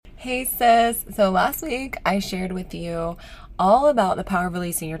Hey sis, so last week I shared with you all about the power of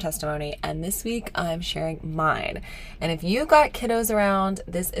releasing your testimony, and this week I'm sharing mine. And if you got kiddos around,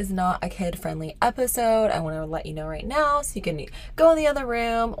 this is not a kid-friendly episode. I want to let you know right now so you can go in the other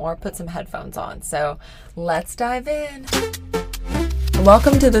room or put some headphones on. So let's dive in.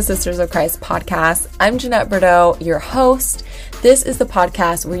 Welcome to the Sisters of Christ podcast. I'm Jeanette Bordeaux, your host. This is the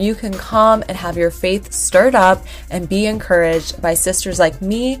podcast where you can come and have your faith stirred up and be encouraged by sisters like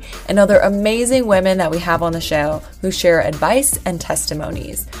me and other amazing women that we have on the show who share advice and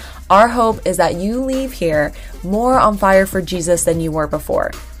testimonies. Our hope is that you leave here more on fire for Jesus than you were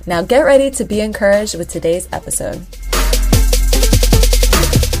before. Now get ready to be encouraged with today's episode.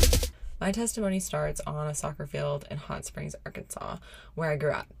 My testimony starts on a soccer field in Hot Springs, Arkansas, where I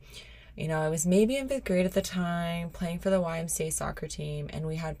grew up. I was maybe in 5th grade at the time, playing for the YMCA soccer team, and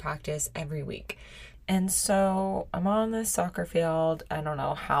we had practice every week. And so I'm on this soccer field. I don't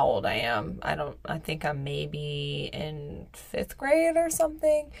know how old I am. I think I'm maybe in 5th grade or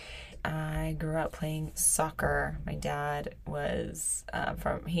something. I grew up playing soccer. My dad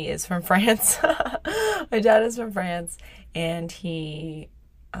he is from France. My dad is from France, and he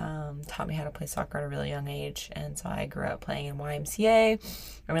taught me how to play soccer at a really young age. And so I grew up playing in YMCA.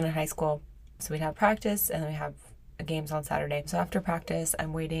 I went in high school, so we'd have practice and then we have games on Saturday. So after practice,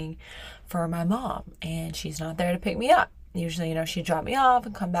 I'm waiting for my mom, and she's not there to pick me up. Usually, she'd drop me off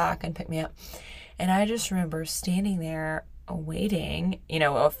and come back and pick me up. And I just remember standing there waiting.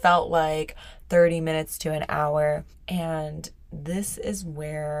 It felt like 30 minutes to an hour. And this is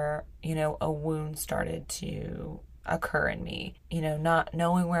where, a wound started to occur in me, not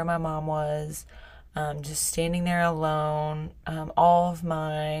knowing where my mom was, just standing there alone, all of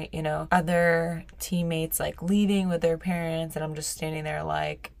my, other teammates like leaving with their parents, and I'm just standing there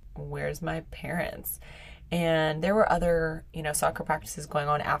like, where's my parents? And there were other, soccer practices going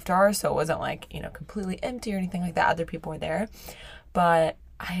on after ours, so it wasn't like, completely empty or anything like that. Other people were there, but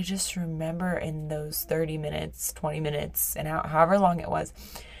I just remember in those 30 minutes, 20 minutes, and however long it was,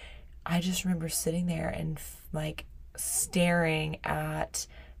 I just remember sitting there and like staring at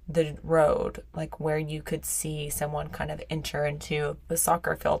the road, like where you could see someone kind of enter into the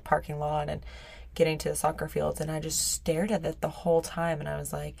soccer field parking lot and getting to the soccer fields. And I just stared at it the whole time. And I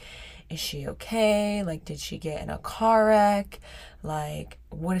was like, is she okay? Like, did she get in a car wreck? Like,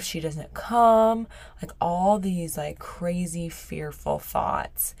 what if she doesn't come? Like all these like crazy fearful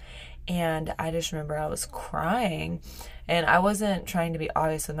thoughts. And I just remember I was crying, and I wasn't trying to be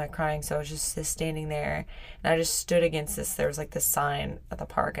obvious with my crying, so I was just standing there, and I just stood against there was like this sign at the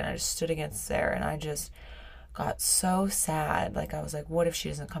park, and I just stood against there, and I just got so sad. Like, I was like, what if she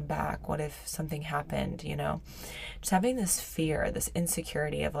doesn't come back? What if something happened, Just having this fear, this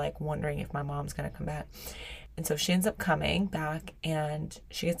insecurity of like wondering if my mom's going to come back. And so she ends up coming back, and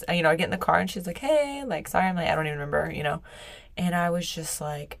she gets, I get in the car, and she's like, hey, like, sorry, I'm late. I don't even remember, And I was just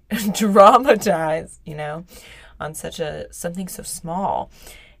like traumatized, on something so small.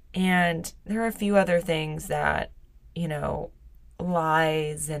 And there are a few other things that,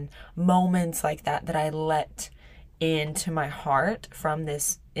 lies and moments like that I let into my heart from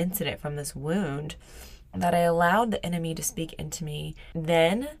this incident, from this wound, that I allowed the enemy to speak into me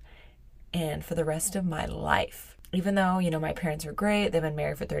then and for the rest of my life. Even though, my parents are great, they've been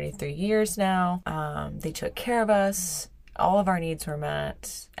married for 33 years now. They took care of us. All of our needs were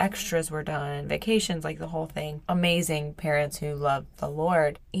met. Extras were done. Vacations, like the whole thing. Amazing parents who love the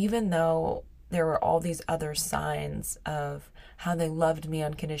Lord. Even though there were all these other signs of how they loved me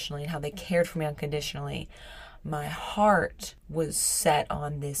unconditionally and how they cared for me unconditionally, my heart was set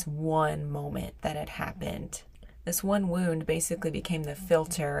on this one moment that had happened. This one wound basically became the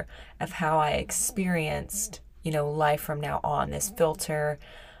filter of how I experienced, life from now on. This filter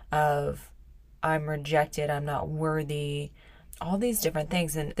of I'm rejected, I'm not worthy, all these different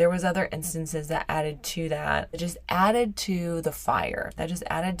things. And there was other instances that added to that. It just added to the fire. That just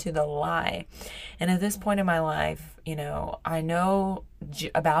added to the lie. And at this point in my life, I know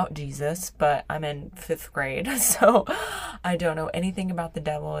about Jesus, but I'm in 5th grade. So I don't know anything about the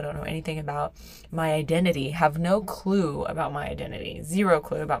devil. I don't know anything about my identity. Have no clue about my identity. Zero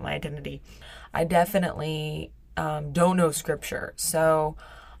clue about my identity. I definitely don't know scripture. So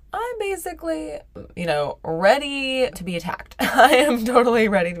I'm basically, ready to be attacked. I am totally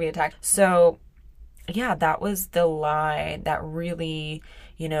ready to be attacked. So, yeah, that was the lie that really,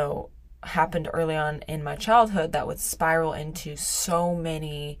 happened early on in my childhood that would spiral into so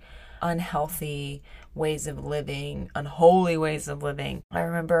many unhealthy ways of living, unholy ways of living. I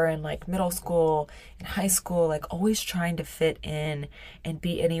remember in like middle school and high school, like always trying to fit in and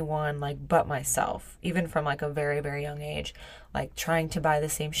be anyone like but myself, even from like a very, very young age, like trying to buy the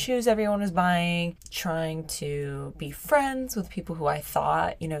same shoes everyone was buying, trying to be friends with people who I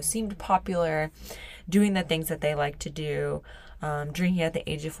thought, seemed popular, doing the things that they like to do. Drinking at the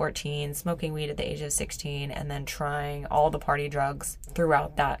age of 14, smoking weed at the age of 16, and then trying all the party drugs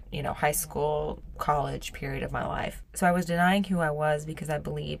throughout that, high school, college period of my life. So I was denying who I was because I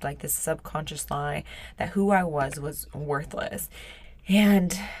believed like this subconscious lie that who I was worthless.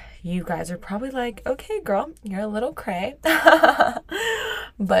 And you guys are probably like, okay, girl, you're a little cray.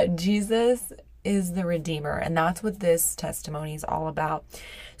 But Jesus is the Redeemer, and that's what this testimony is all about.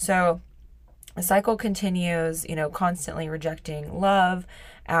 So the cycle continues, constantly rejecting love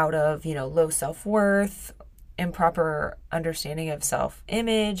out of, low self-worth, improper understanding of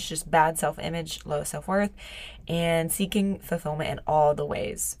self-image, just bad self-image, low self-worth, and seeking fulfillment in all the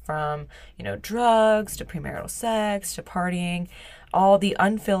ways from, drugs to premarital sex to partying, all the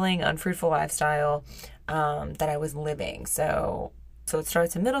unfilling, unfruitful lifestyle that I was living. So it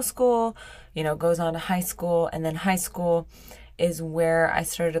starts in middle school, goes on to high school, and then high school is where I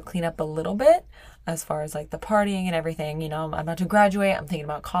started to clean up a little bit as far as like the partying and everything. I'm about to graduate. I'm thinking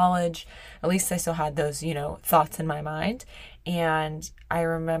about college. At least I still had those, thoughts in my mind. And I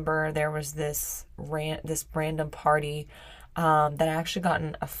remember there was this random party that I actually got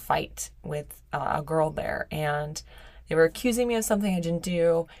in a fight with a girl there. And they were accusing me of something I didn't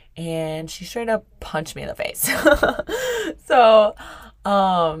do. And she straight up punched me in the face. So,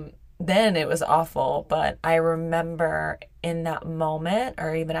 then it was awful, but I remember in that moment,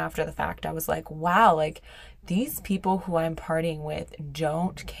 or even after the fact, I was like, wow, like these people who I'm partying with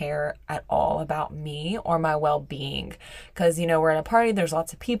don't care at all about me or my well-being. Because, we're at a party, there's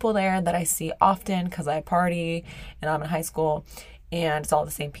lots of people there that I see often because I party and I'm in high school and it's all the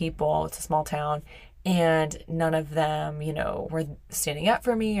same people. It's a small town. And none of them, were standing up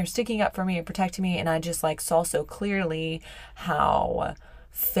for me or sticking up for me or protecting me. And I just like saw so clearly how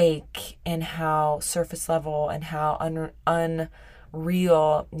fake and how surface level and how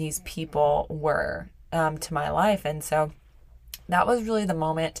unreal these people were to my life. And so that was really the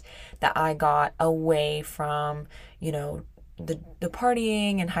moment that I got away from, the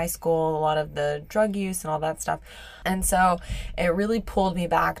partying in high school, a lot of the drug use and all that stuff. And so it really pulled me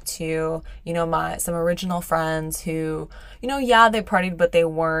back to, some original friends who, they partied, but they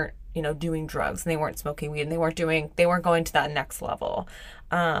weren't, doing drugs, and they weren't smoking weed, and they weren't going to that next level.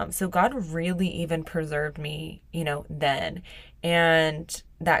 So God really even preserved me, then. And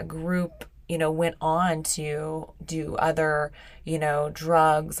that group, went on to do other,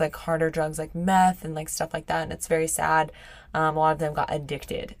 drugs, like harder drugs, like meth and like stuff like that. And it's very sad. A lot of them got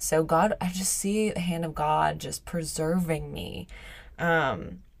addicted. So I just see the hand of God just preserving me,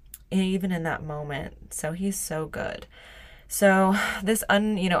 even in that moment. So He's so good. So this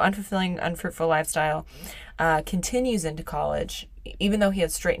unfulfilling, unfruitful lifestyle continues into college, even though He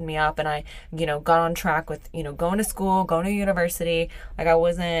had straightened me up and I, got on track with, going to school, going to university. Like I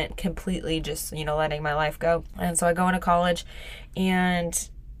wasn't completely just, letting my life go. And so I go into college, and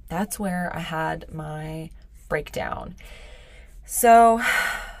that's where I had my breakdown. So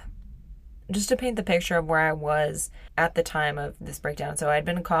just to paint the picture of where I was at the time of this breakdown. So I'd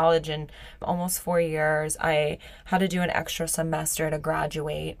been in college in almost 4 years. I had to do an extra semester to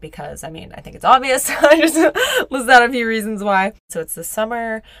graduate because, I think it's obvious. I just listed out a few reasons why. So it's the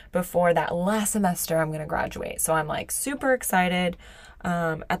summer before that last semester I'm going to graduate. So I'm like super excited.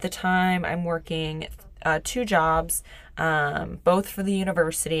 At the time I'm working 2 jobs, both for the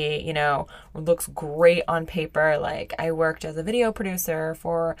university, looks great on paper. Like I worked as a video producer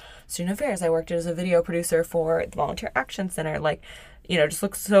for Student Affairs. I worked as a video producer for the Volunteer Action Center. Like, just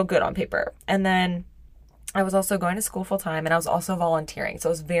looks so good on paper. And then I was also going to school full time, and I was also volunteering. So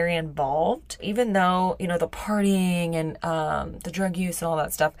I was very involved, even though, the partying and the drug use and all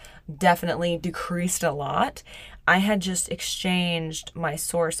that stuff definitely decreased a lot. I had just exchanged my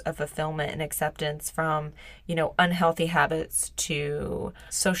source of fulfillment and acceptance from, unhealthy habits to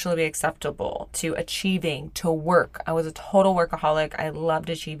socially acceptable, to achieving, to work. I was a total workaholic. I loved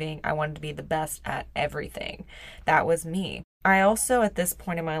achieving. I wanted to be the best at everything. That was me. I also, at this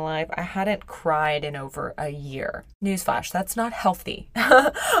point in my life, I hadn't cried in over a year. Newsflash, that's not healthy.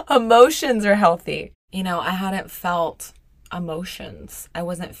 Emotions are healthy. I hadn't felt emotions. I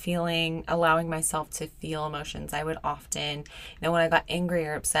wasn't allowing myself to feel emotions. I would often, when I got angry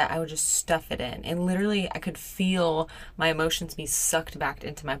or upset, I would just stuff it in. And literally, I could feel my emotions be sucked back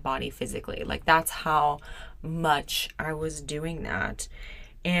into my body physically. Like, that's how much I was doing that.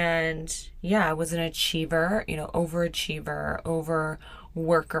 And yeah, I was an achiever, overachiever, over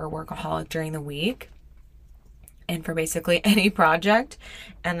worker, workaholic during the week and for basically any project.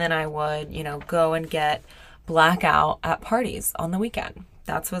 And then I would, go and get blackout at parties on the weekend.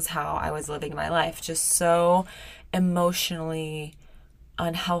 That was how I was living my life. Just so emotionally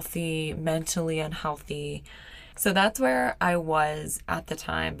unhealthy, mentally unhealthy. So that's where I was at the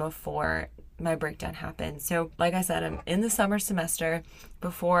time before my breakdown happened. So like I said, I'm in the summer semester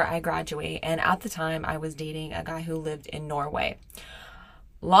before I graduate. And at the time I was dating a guy who lived in Norway.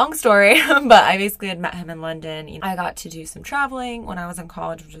 Long story, but I basically had met him in London. I got to do some traveling when I was in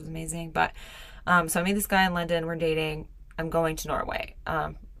college, which was amazing. But so I met this guy in London. We're dating. I'm going to Norway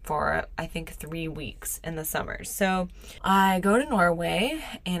for, I think, 3 weeks in the summer. So I go to Norway,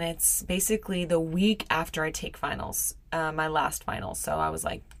 and it's basically the week after I take finals, my last finals. So I was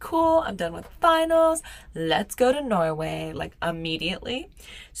like, cool, I'm done with finals. Let's go to Norway, like immediately.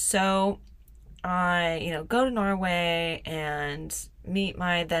 So I, go to Norway and meet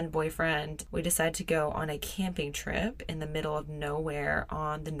my then boyfriend. We decide to go on a camping trip in the middle of nowhere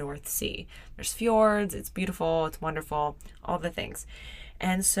on the North Sea. There's fjords, it's beautiful, it's wonderful, all the things.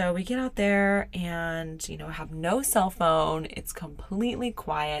 And so we get out there and, have no cell phone. It's completely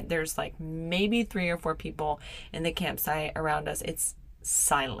quiet. There's like maybe 3 or 4 people in the campsite around us. It's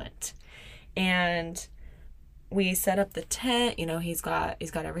silent. And we set up the tent, he's got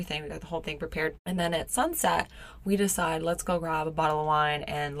everything. We got the whole thing prepared. And then at sunset, we decide, let's go grab a bottle of wine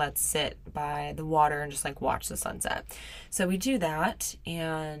and let's sit by the water and just like watch the sunset. So we do that.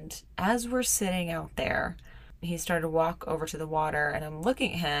 And as we're sitting out there, he started to walk over to the water and I'm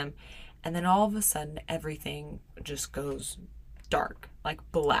looking at him. And then all of a sudden, everything just goes dark, like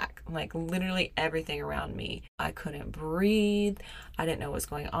black, like literally everything around me. I couldn't breathe. I didn't know what was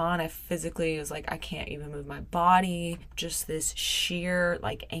going on. I physically was like, I can't even move my body. Just this sheer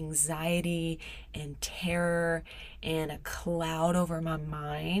like anxiety and terror and a cloud over my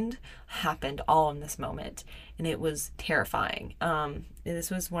mind happened all in this moment. And it was terrifying.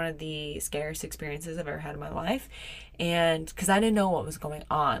 This was one of the scariest experiences I've ever had in my life. And because I didn't know what was going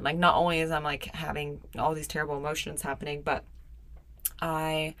on. Like, not only is I'm like having all these terrible emotions happening, but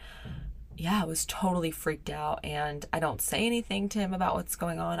I was totally freaked out, and I don't say anything to him about what's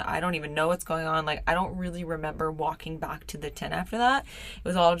going on. I don't even know what's going on. Like, I don't really remember walking back to the tent after that. It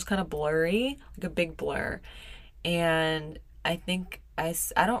was all just kind of blurry, like a big blur. And I think I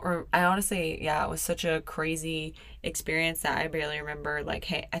honestly, it was such a crazy experience that I barely remember. Like,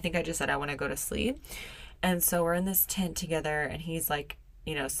 hey, I think I just said I want to go to sleep. And so we're in this tent together, and he's like,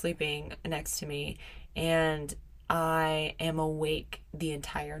 sleeping next to me, and I am awake the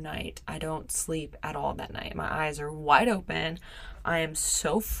entire night. I don't sleep at all that night. My eyes are wide open. I am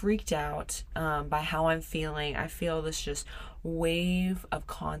so freaked out by how I'm feeling. I feel this just wave of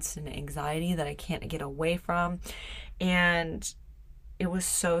constant anxiety that I can't get away from. And it was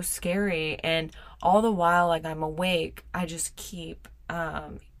so scary. And all the while, like, I'm awake, I just keep,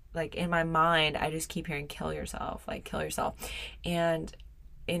 like, in my mind, I just keep hearing, kill yourself, like, kill yourself. And,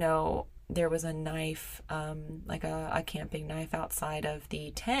 there was a knife, like a camping knife outside of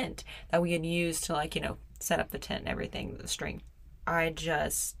the tent that we had used to, like, set up the tent and everything, the string. I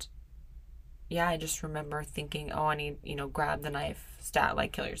just remember thinking, oh, I need, grab the knife,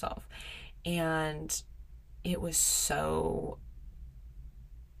 like, kill yourself. And it was so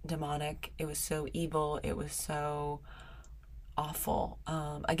demonic. It was so evil. It was so awful.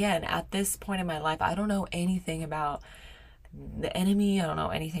 Again, at this point in my life, I don't know anything about the enemy. I don't know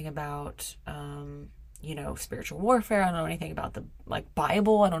anything about, spiritual warfare. I don't know anything about the, like,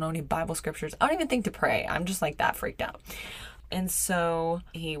 Bible. I don't know any Bible scriptures. I don't even think to pray. I'm just like that freaked out. And so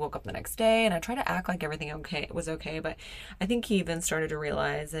he woke up the next day, and I tried to act like everything was okay, but I think he even started to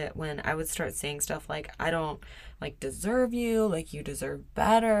realize that when I would start saying stuff like, I don't, like, deserve you, like, you deserve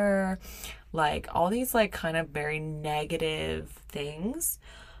better, like, all these, like, kind of very negative things.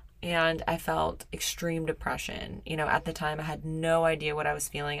 And I felt extreme depression. At the time, I had no idea what I was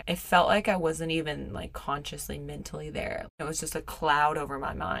feeling. It felt like I wasn't even, like, consciously mentally there. It was just a cloud over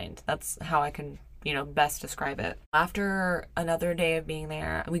my mind. That's how I can, best describe it. After another day of being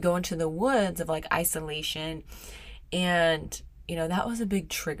there, we go into the woods of, like, isolation. And, that was a big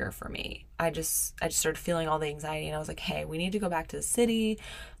trigger for me. I just started feeling all the anxiety, and I was like, hey, we need to go back to the city.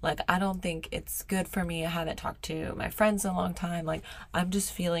 Like, I don't think it's good for me. I haven't talked to my friends in a long time. Like, I'm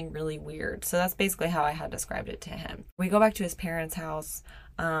just feeling really weird. So that's basically how I had described it to him. We go back to his parents' house.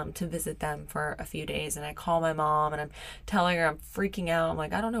 to visit them for a few days. And I call my mom and I'm telling her I'm freaking out. I'm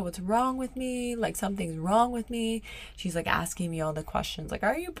like, I don't know what's wrong with me. Like, something's wrong with me. She's like asking me all the questions, like,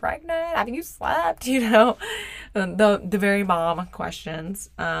 are you pregnant? Have you slept? The very mom questions.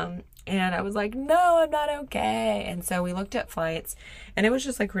 And I was like, no, I'm not okay. And so we looked at flights, and it was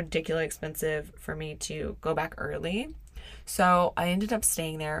just like ridiculously expensive for me to go back early. So I ended up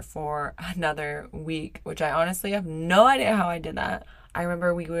staying there for another week, which I honestly have no idea how I did that. I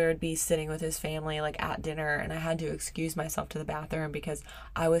remember we would be sitting with his family like at dinner, and I had to excuse myself to the bathroom because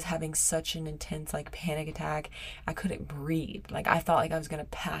I was having such an intense like panic attack. I couldn't breathe. Like, I felt like I was going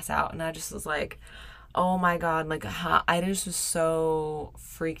to pass out, and I just was like, oh my God, like, I just was so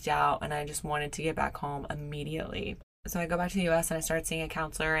freaked out, and I just wanted to get back home immediately. So I go back to the US and I started seeing a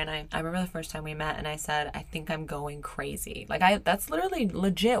counselor, and I remember the first time we met and I said, I think I'm going crazy. Like, that's literally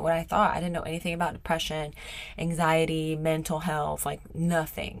legit what I thought. I didn't know anything about depression, anxiety, mental health, like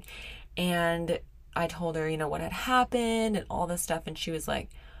nothing. And I told her, what had happened and all this stuff. And she was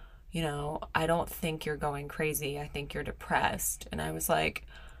like, I don't think you're going crazy. I think you're depressed. And I was like,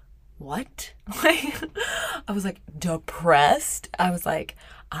 what? Like, I was like, depressed? I was like,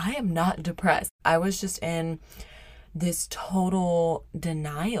 I am not depressed. I was just in this total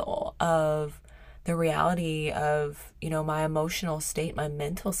denial of the reality of, my emotional state, my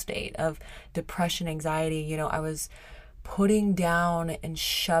mental state of depression, anxiety. I was putting down and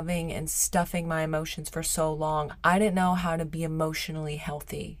shoving and stuffing my emotions for so long. I didn't know how to be emotionally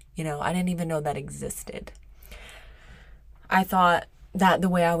healthy. I didn't even know that existed. I thought that the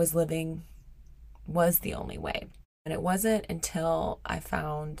way I was living was the only way. And it wasn't until I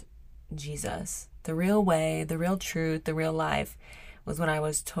found Jesus, the real way, the real truth, the real life, was when I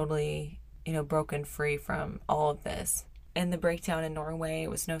was totally, broken free from all of this. And the breakdown in Norway, it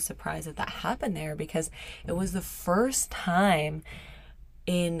was no surprise that happened there, because it was the first time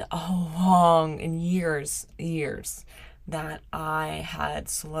in years that I had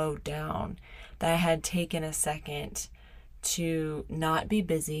slowed down, that I had taken a second to not be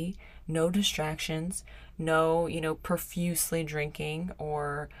busy, no distractions, no, profusely drinking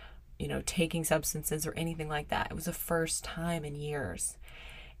or taking substances or anything like that. It was the first time in years.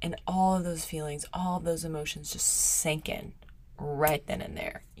 And all of those feelings, all of those emotions just sank in right then and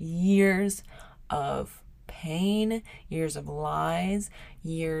there. Years of pain, years of lies,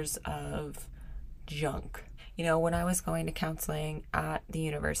 years of junk. When I was going to counseling at the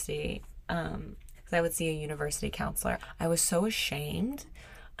university, because I would see a university counselor, I was so ashamed.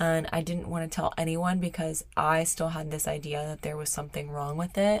 And I didn't want to tell anyone because I still had this idea that there was something wrong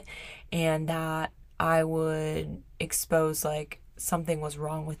with it, and that I would expose like something was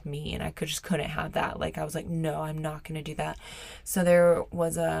wrong with me, and I couldn't have that. Like, I was like, no, I'm not going to do that. So there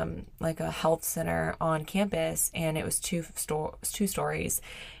was like a health center on campus, and it was two stories,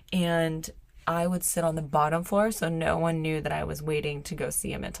 and I would sit on the bottom floor so no one knew that I was waiting to go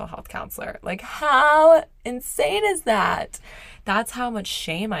see a mental health counselor. Like, how insane is that? That's how much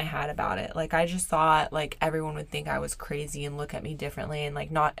shame I had about it. Like, I just thought like everyone would think I was crazy and look at me differently and like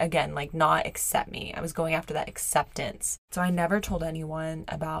not accept me. I was going after that acceptance. So I never told anyone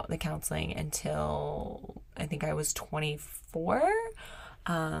about the counseling until I think I was 24.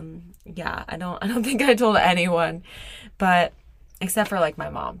 I don't think I told anyone, but except for like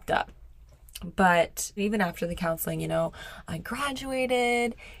my mom, duh. But even after the counseling, I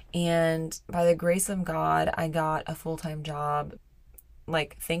graduated, and by the grace of God, I got a full-time job.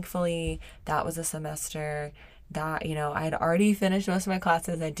 Like, thankfully, that was a semester that, I had already finished most of my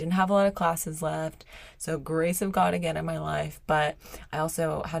classes. I didn't have a lot of classes left. So grace of God again in my life. But I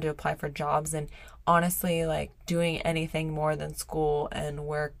also had to apply for jobs, and honestly, like, doing anything more than school and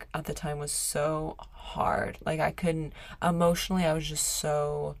work at the time was so hard. Like, emotionally, I was just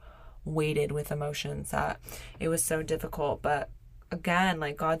so weighted with emotions that it was so difficult. But again,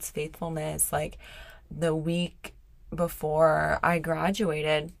 like, God's faithfulness, like, the week before I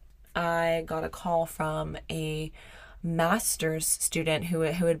graduated, I got a call from a master's student who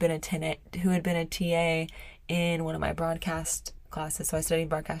had been a TA in one of my broadcast classes. So I studied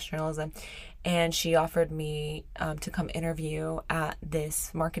broadcast journalism, and she offered me to come interview at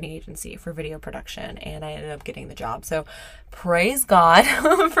this marketing agency for video production, and I ended up getting the job. So praise God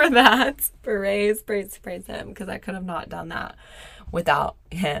for that. Praise him, because I could have not done that without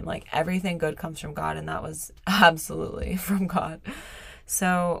him. Like, everything good comes from God, and that was absolutely from God.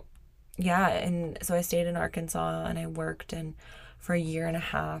 So yeah, and so I stayed in Arkansas and I worked, and for a year and a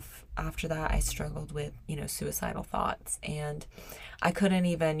half after that, I struggled with, suicidal thoughts. And I couldn't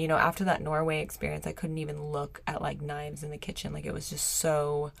even, after that Norway experience, I couldn't even look at like knives in the kitchen. Like, it was just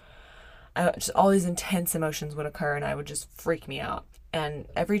so, just all these intense emotions would occur, and I would just freak me out. And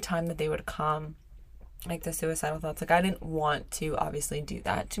every time that they would come, like the suicidal thoughts, like I didn't want to obviously do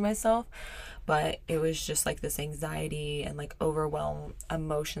that to myself, but it was just like this anxiety and like overwhelm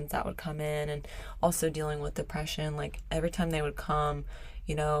emotions that would come in, and also dealing with depression. Like every time they would come,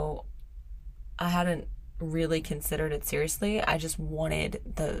 you know, I hadn't really considered it seriously. I just wanted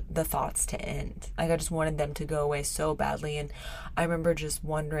the thoughts to end. Like I just wanted them to go away so badly. And I remember just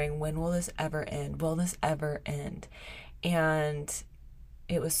wondering, when will this ever end? Will this ever end? And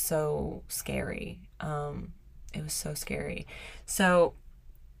it was so scary. It was so scary. So,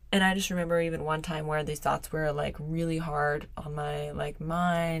 and I just remember even one time where these thoughts were like really hard on my like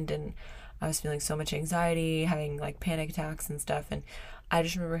mind, and I was feeling so much anxiety, having like panic attacks and stuff. And I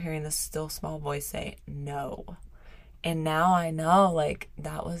just remember hearing this still small voice say, no. And now I know, like,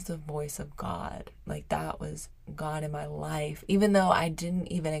 that was the voice of God. Like, that was God in my life, even though I didn't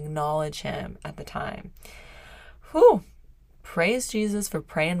even acknowledge him at the time. Whew. Praise Jesus for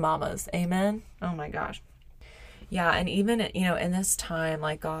praying mamas. Amen. Oh my gosh. Yeah. And even, you know, in this time,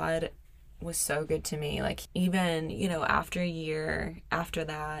 like, God was so good to me. Like, even, you know, after a year after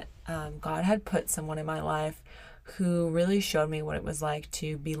that, God had put someone in my life who really showed me what it was like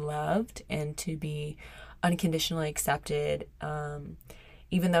to be loved and to be unconditionally accepted.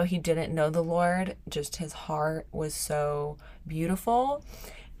 Even though he didn't know the Lord, just his heart was so beautiful.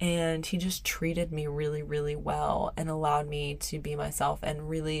 And he just treated me really, really well and allowed me to be myself and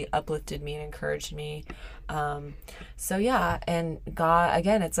really uplifted me and encouraged me. So yeah, and God,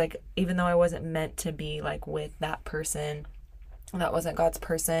 again, it's like, even though I wasn't meant to be like with that person, that wasn't God's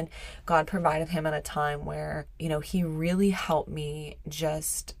person, God provided him at a time where, you know, he really helped me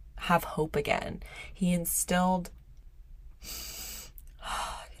just have hope again. He instilled,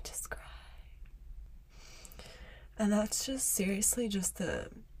 I could just cry. And that's just seriously just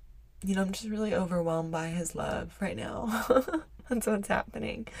you know, I'm just really overwhelmed by his love right now. That's what's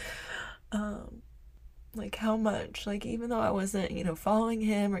happening. Like how much, like even though I wasn't, you know, following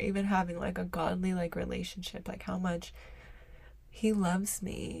him or even having like a godly like relationship, like how much he loves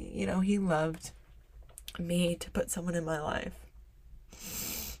me. You know, he loved me to put someone in my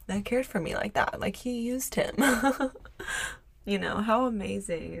life that cared for me like that. Like he used him. You know, how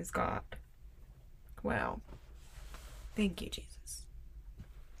amazing is God? Wow. Thank you, Jesus.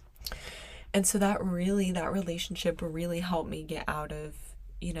 And so that relationship really helped me get out of,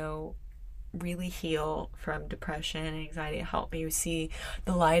 you know, really heal from depression and anxiety. It helped me see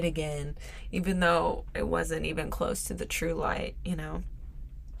the light again, even though it wasn't even close to the true light, you know.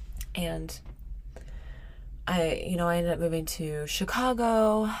 And I ended up moving to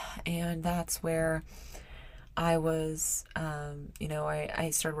Chicago, and that's where I was, I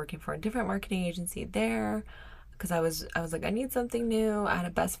started working for a different marketing agency there, because I was like, I need something new. I had a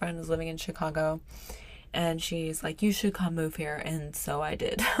best friend who was living in Chicago, and she's like, you should come move here. And so I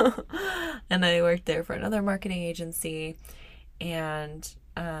did. And I worked there for another marketing agency. And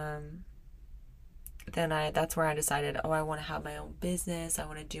then that's where I decided, I want to have my own business. I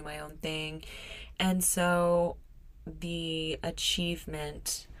want to do my own thing. And so the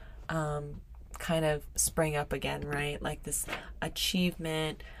achievement kind of sprang up again, right? Like this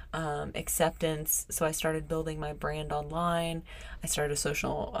achievement, acceptance. So I started building my brand online. I started a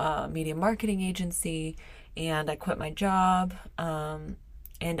social media marketing agency, and I quit my job.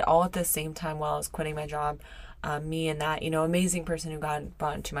 And all at the same time, while I was quitting my job, me and that, amazing person who God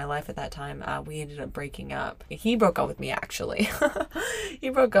brought into my life at that time, we ended up breaking up. He broke up with me, actually. He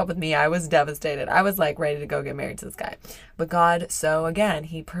broke up with me. I was devastated. I was like ready to go get married to this guy. But God, so again,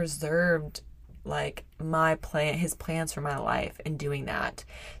 he preserved like his plans for my life in doing that.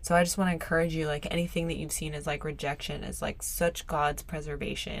 So I just want to encourage you, like anything that you've seen as like rejection is like such God's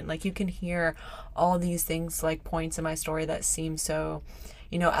preservation. Like you can hear all these things, like points in my story that seem so,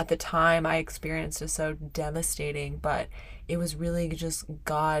 at the time I experienced as so devastating, but it was really just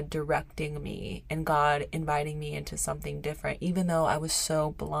God directing me and God inviting me into something different, even though I was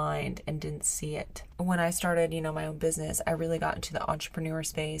so blind and didn't see it. When I started, my own business, I really got into the entrepreneur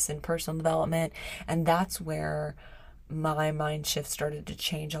space and personal development, and that's where my mind shift started to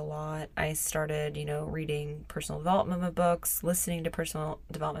change a lot. I started, reading personal development books, listening to personal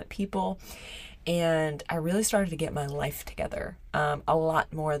development people, and I really started to get my life together, a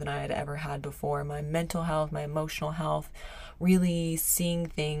lot more than I had ever had before. My mental health, my emotional health, really seeing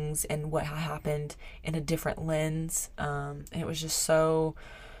things and what happened in a different lens. And it was just so,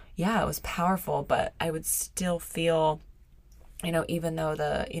 it was powerful, but I would still feel, even though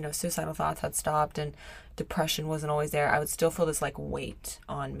the, suicidal thoughts had stopped and depression wasn't always there, I would still feel this like weight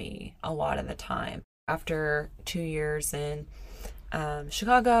on me a lot of the time. After 2 years in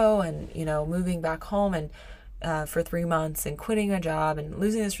Chicago and, moving back home and, for 3 months and quitting a job and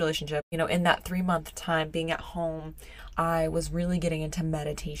losing this relationship, in that 3-month time being at home, I was really getting into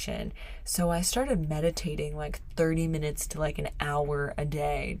meditation. So I started meditating like 30 minutes to like an hour a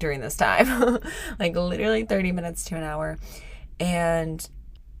day during this time, like literally 30 minutes to an hour. And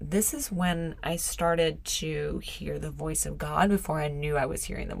this is when I started to hear the voice of God before I knew I was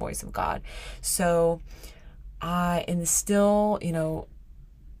hearing the voice of God. So in the still,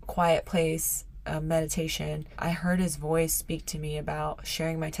 quiet place, meditation, I heard his voice speak to me about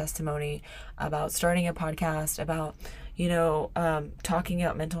sharing my testimony, about starting a podcast, about, talking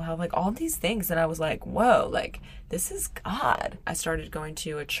about mental health, like all these things. And I was like, whoa, like this is God. I started going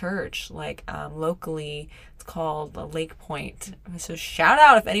to a church, like locally. It's called Lake Point. So shout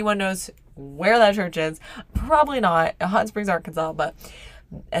out if anyone knows where that church is. Probably not Hot Springs, Arkansas,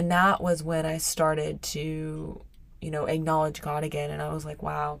 and that was when I started to, acknowledge God again. And I was like,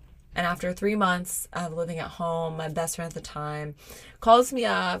 wow. And after 3 months of living at home, my best friend at the time calls me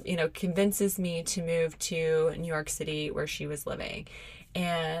up, convinces me to move to New York City where she was living.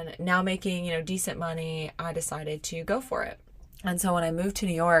 And now making, decent money, I decided to go for it. And so when I moved to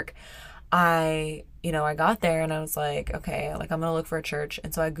New York, I got there and I was like, okay, like I'm going to look for a church.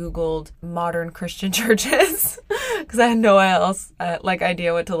 And so I Googled modern Christian churches because I had no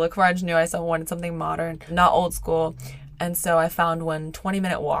idea what to look for. I just knew I wanted something modern, not old school. And so I found one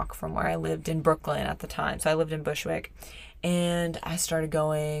 20-minute walk from where I lived in Brooklyn at the time. So I lived in Bushwick. And I started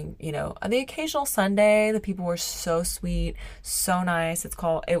going, on the occasional Sunday. The people were so sweet, so nice.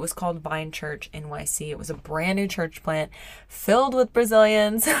 It was called Vine Church NYC. It was a brand new church plant filled with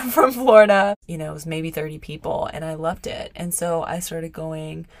Brazilians from Florida. It was maybe 30 people and I loved it. And so I started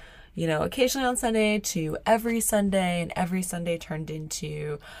going, occasionally on Sunday to every Sunday, and every Sunday turned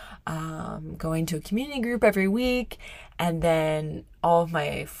into going to a community group every week, and then all of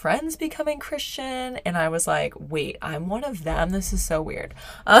my friends becoming Christian, and I was like, wait, I'm one of them? This is so weird.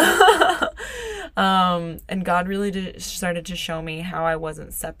 And God really started to show me how I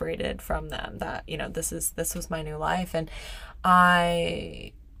wasn't separated from them, that, this was my new life. And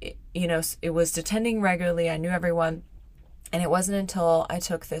it was attending regularly. I knew everyone. And it wasn't until I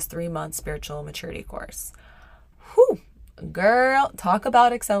took this 3-month spiritual maturity course. Whew, girl, talk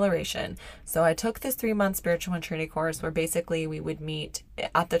about acceleration. So I took this 3-month spiritual maturity course where basically we would meet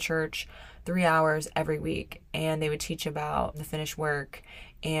at the church 3 hours every week, and they would teach about the finished work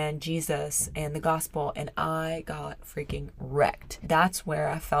and Jesus and the gospel, and I got freaking wrecked. That's where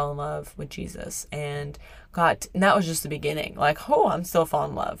I fell in love with Jesus and that was just the beginning. Like, I'm still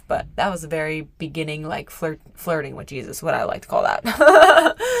falling in love, but that was the very beginning, like flirting with Jesus, what I like to call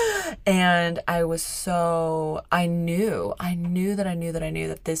that. And I knew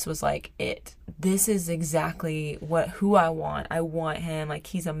that this was like it. This is exactly who I want. I want him. Like,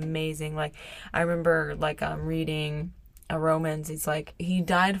 he's amazing. Like, I remember reading Romans, it's like he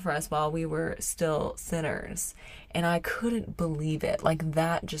died for us while we were still sinners, and I couldn't believe it. Like,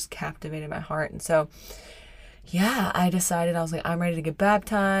 that just captivated my heart. And so I decided, I was like, I'm ready to get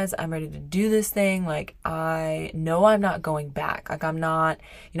baptized. I'm ready to do this thing. Like, I know I'm not going back. Like, I'm not,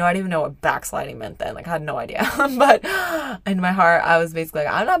 I didn't even know what backsliding meant then. Like, I had no idea. But in my heart, I was basically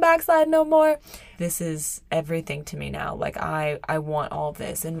like, I'm not backsliding no more. This is everything to me now. Like, I want all of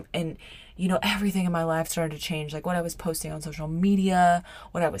this. And everything in my life started to change. Like, what I was posting on social media,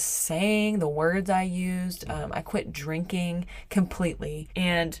 what I was saying, the words I used. I quit drinking completely.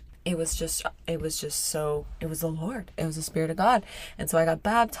 And it was the Lord. It was the Spirit of God. And so I got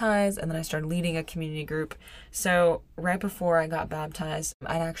baptized, and then I started leading a community group. So right before I got baptized,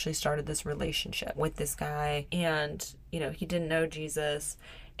 I'd actually started this relationship with this guy, and, he didn't know Jesus,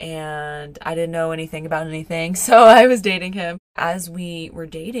 and I didn't know anything about anything. So I was dating him. As we were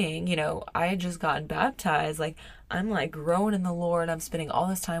dating, I had just gotten baptized. Like, I'm like growing in the Lord. I'm spending all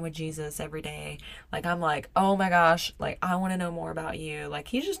this time with Jesus every day. Like, I'm like, oh my gosh, like, I want to know more about you. Like,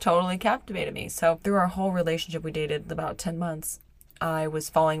 he just totally captivated me. So through our whole relationship, we dated about 10 months. I was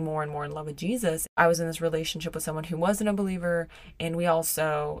falling more and more in love with Jesus. I was in this relationship with someone who wasn't a believer, and we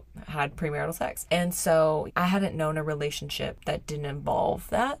also had premarital sex. And so I hadn't known a relationship that didn't involve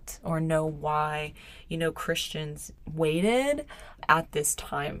that, or know why, Christians waited at this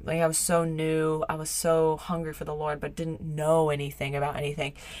time. Like, I was so new. I was so hungry for the Lord, but didn't know anything about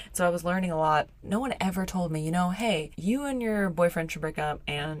anything. So I was learning a lot. No one ever told me, hey, you and your boyfriend should break up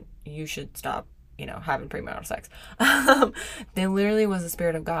and you should stop having premarital sex. There literally was the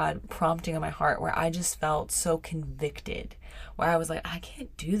Spirit of God prompting in my heart where I just felt so convicted, where I was like, I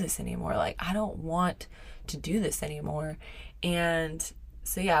can't do this anymore. Like, I don't want to do this anymore. And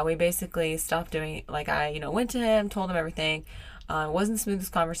so, we basically stopped doing, like, I, went to him, told him everything. It wasn't the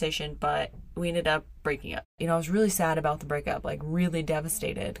smoothest conversation, but we ended up breaking up. I was really sad about the breakup, like really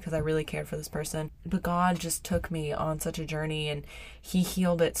devastated because I really cared for this person. But God just took me on such a journey, and he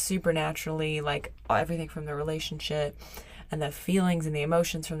healed it supernaturally, like everything from the relationship and the feelings and the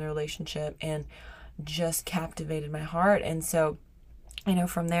emotions from the relationship, and just captivated my heart. And so,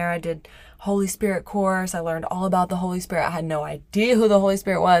 from there I did Holy Spirit course. I learned all about the Holy Spirit. I had no idea who the Holy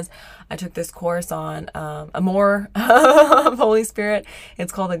Spirit was. I took this course on Amor of Holy Spirit.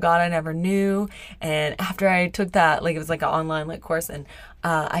 It's called The God I Never Knew. And after I took that, it was like an online course, and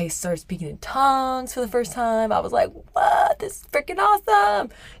I started speaking in tongues for the first time. I was like, what? This is freaking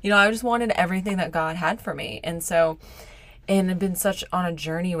awesome. I just wanted everything that God had for me. And so, and I've been such on a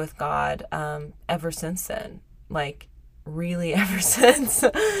journey with God ever since then. Really ever since.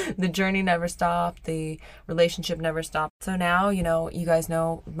 The journey never stopped. The relationship never stopped. So now, you guys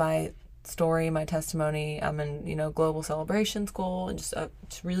know my story, my testimony. I'm in, global celebration school, and just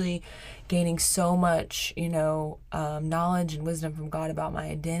really gaining so much, knowledge and wisdom from God about my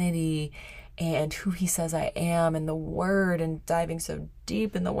identity and who he says I am, and the word, and diving so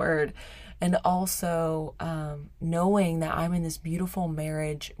deep in the word. And also knowing that I'm in this beautiful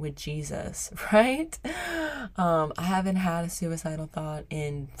marriage with Jesus, right? I haven't had a suicidal thought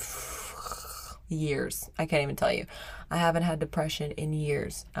in years. I can't even tell you. I haven't had depression in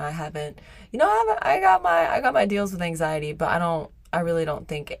years. I haven't, I got my deals with anxiety, but I really don't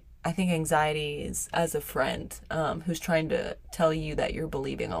think, I think anxiety is as a friend who's trying to tell you that you're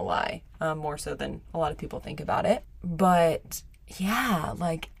believing a lie, more so than a lot of people think about it. But yeah,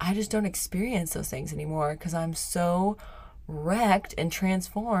 I just don't experience those things anymore because I'm so wrecked and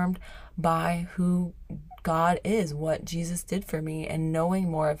transformed by who God is, what Jesus did for me, and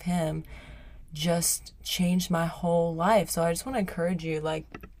knowing more of him just changed my whole life. So I just want to encourage you,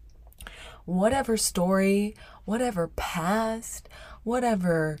 whatever story, whatever past,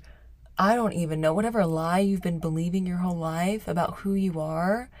 whatever, I don't even know, whatever lie you've been believing your whole life about who you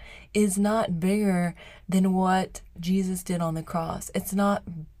are is not bigger than what Jesus did on the cross. It's not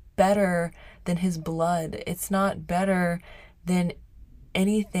better than his blood. It's not better than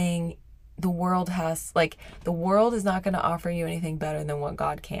anything the world has. The world is not going to offer you anything better than what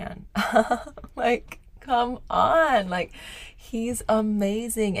God can. Come on. He's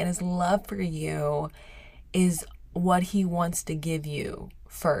amazing, and his love for you is what he wants to give you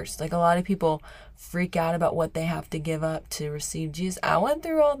first. A lot of people freak out about what they have to give up to receive Jesus. I went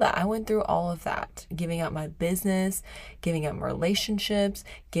through all that. I went through all of that. Giving up my business, giving up relationships,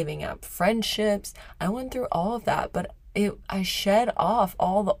 giving up friendships. I went through all of that, but I shed off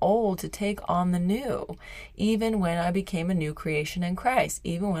all the old to take on the new, even when I became a new creation in Christ,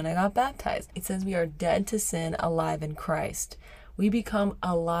 even when I got baptized. It says we are dead to sin, alive in Christ. We become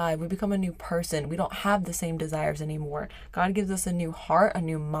alive. We become a new person. We don't have the same desires anymore. God gives us a new heart, a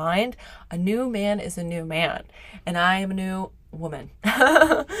new mind. A new man is a new man. And I am a new woman.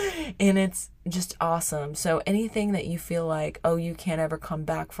 And it's just awesome. So anything that you feel like, oh, you can't ever come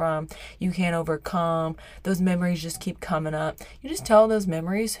back from, you can't overcome, those memories just keep coming up. You just tell those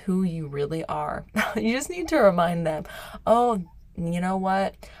memories who you really are. You just need to remind them, oh, you know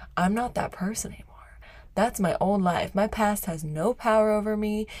what? I'm not that person anymore. That's my old life. My past has no power over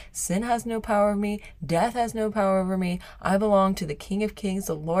me. Sin has no power over me. Death has no power over me. I belong to the King of Kings,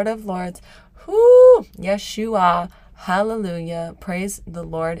 the Lord of Lords. Whoo! Yeshua. Hallelujah. Praise the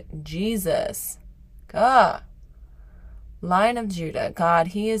Lord Jesus. God. Lion of Judah. God,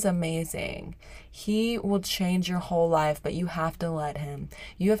 he is amazing. He will change your whole life, but you have to let him.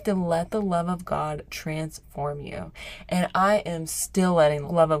 You have to let the love of God transform you. And I am still letting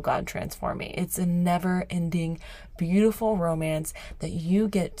the love of God transform me. It's a never-ending, beautiful romance that you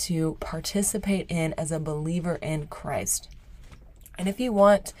get to participate in as a believer in Christ. And if you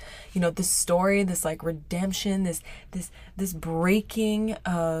want, this story, this redemption, this breaking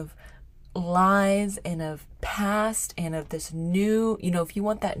of lies and of past and of this new, if you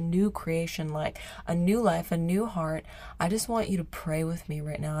want that new creation, a new life, a new heart, I just want you to pray with me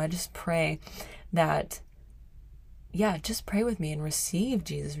right now. I just pray that, just pray with me and receive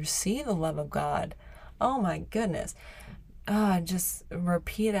Jesus, receive the love of God. Oh my goodness. Just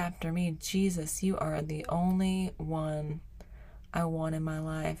repeat after me. Jesus, you are the only one I want in my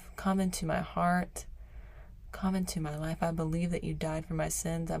life. Come into my heart. Come into my life. I believe that you died for my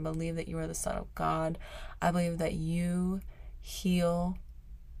sins. I believe that you are the Son of God. I believe that you heal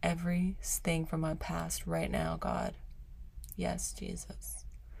everything from my past right now, God. Yes, Jesus.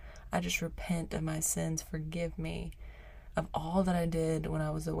 I just repent of my sins. Forgive me of all that I did when I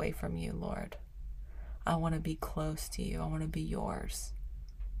was away from you, Lord. I want to be close to you. I want to be yours.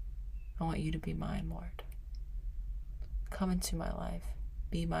 I want you to be mine, Lord. come into my life.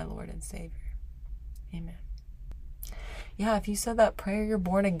 Be my Lord and Savior. Amen. Yeah, if you said that prayer, you're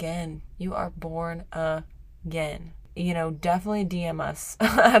born again. You are born again. Definitely DM us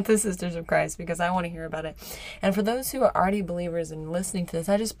at the Sisters of Christ, because I want to hear about it. And for those who are already believers and listening to this,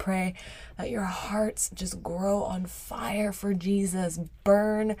 I just pray that your hearts just grow on fire for Jesus.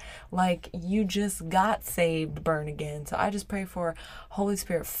 Burn like you just got saved, burn again. So I just pray for Holy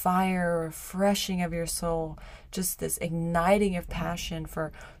Spirit fire, refreshing of your soul, just this igniting of passion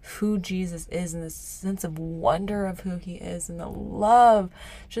for who Jesus is, and this sense of wonder of who he is, and the love,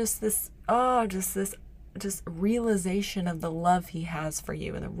 just realization of the love he has for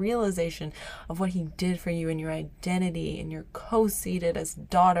you, and the realization of what he did for you, and your identity, and you're co-seated as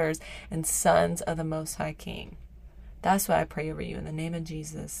daughters and sons of the Most High King. That's what I pray over you in the name of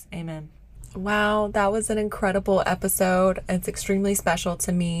Jesus. Amen. Wow, that was an incredible episode. It's extremely special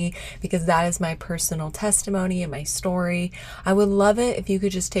to me because that is my personal testimony and my story. I would love it if you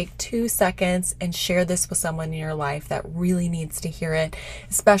could just take 2 seconds and share this with someone in your life that really needs to hear it,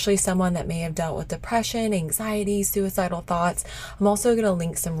 especially someone that may have dealt with depression, anxiety, suicidal thoughts. I'm also going to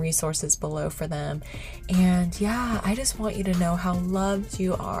link some resources below for them. And yeah, I just want you to know how loved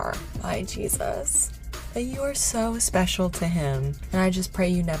you are by Jesus, that you are so special to him. And I just pray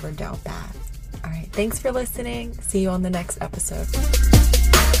you never doubt that. All right. Thanks for listening. See you on the next episode.